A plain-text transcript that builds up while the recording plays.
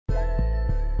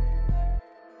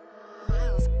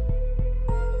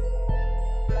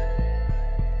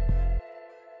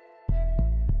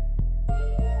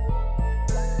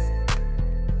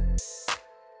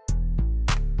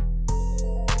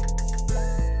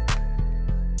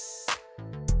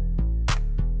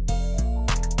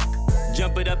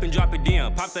Jump it up and drop it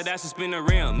down. Pop that ass and spin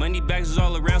around. Money bags is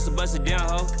all around, so bust it down,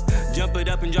 ho. Jump it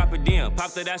up and drop it down.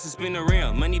 Pop that ass and spin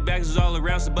around. Money bags is all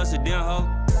around, so bust it down, ho.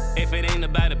 If it ain't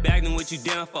about a bag, then what you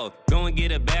down for? Go and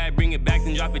get a bag, bring it back,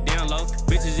 then drop it down low.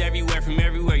 Bitches everywhere from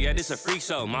everywhere, yeah, this a freak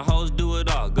show. My hoes do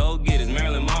it all, GOgettas,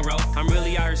 Marilyn Monroe. I'm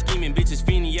really out here scheming, bitches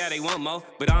fiending, yeah, they want more.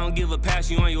 But I don't give a pass,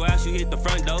 you on your ass, you hit the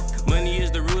front door. Money is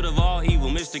the root of all evil,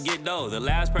 Mr. Get Dough. The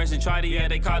last person tried it, yeah,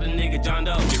 they called the nigga John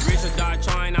Doe. Get rich or die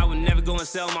trying, I would never go and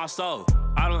sell my soul.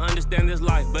 I don't understand this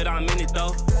life, but I'm in it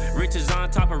though. Riches on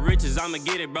top of riches, I'ma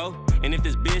get it, bro. And if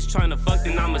this bitch tryna fuck,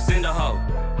 then I'ma send a hoe.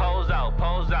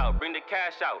 Pose out, bring the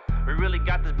cash out. We really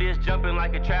got this bitch jumping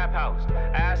like a trap house.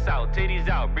 Ass out, titties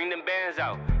out, bring them bands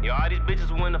out. Yo, all these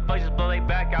bitches wanna fuck, just blow they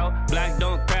back out. Black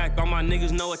don't crack, all my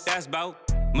niggas know what that's about.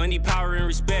 Money, power, and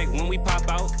respect when we pop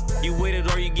out. You with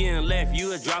it or you getting left,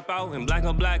 you a dropout. And black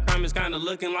on black crime is kinda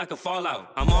looking like a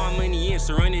fallout. I'm all money in,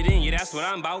 so run it in, yeah, that's what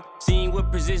I'm about. Seeing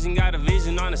what precision, got a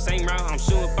vision on the same route. I'm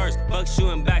shooting first, fuck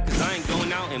shooting back, cause I ain't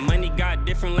going out. And money got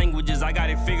different languages, I got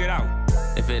it figured out.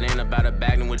 If it ain't about a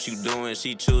bag, then what you doing?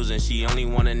 She choosing. She only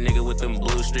want a nigga with them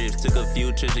blue strips. Took a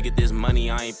few trips to get this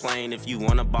money, I ain't playing. If you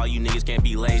wanna ball, you niggas can't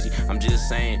be lazy. I'm just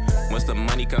saying, once the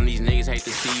money come, these niggas hate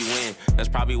to see you win. That's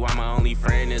probably why my only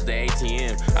friend is the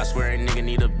ATM. I swear a nigga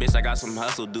need a bitch, I got some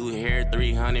hustle. Do hair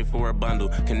 300 for a bundle,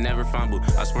 can never fumble.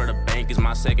 I swear the bank is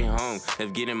my second home.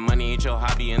 If getting money ain't your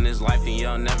hobby in this life, then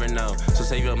you'll never know. So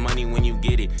save your money when you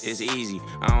get it, it's easy.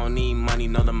 I don't need money,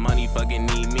 no, the money fucking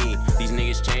need me. These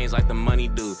niggas change like the money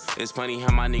do. It's funny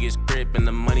how my niggas grip and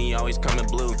the money always coming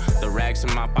blue. The racks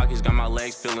in my pockets got my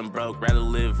legs feeling broke. Rather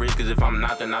live rich, cause if I'm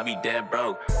not, then I'll be dead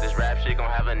broke. This rap shit gon'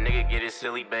 have a nigga get his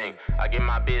silly bang. I get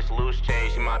my bitch loose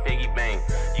change, she my piggy bank.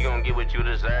 You gon' get what you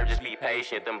deserve, just be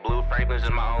patient. Them blue Franklins is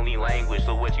my only language,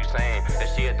 so what you saying? That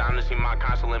she a dime to see my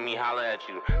console, let me holler at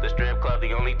you. The strip club,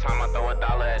 the only time I throw $1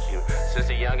 at you. Since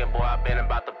a youngin' boy, I been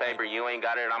about the paper. You ain't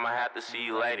got it, I'ma have to see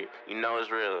you later. You know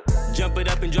it's real. Jump it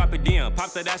up and drop it down.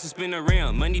 Pop that ass and spin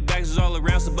around. Money bags is all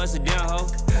around, so bust it down, ho.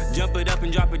 Jump it up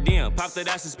and drop it down. Pop that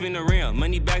ass and spin around.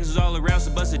 Money bags is all around,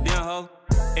 so bust it down, ho.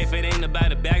 If it ain't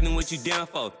about a bag, then what you down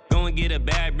for? Go and get a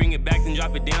bag, bring it back, then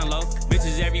drop it down low.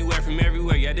 Bitches everywhere from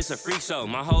everywhere, yeah, this a freak show.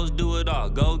 My hoes do it all,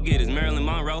 GOgettas, Marilyn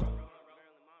Monroe.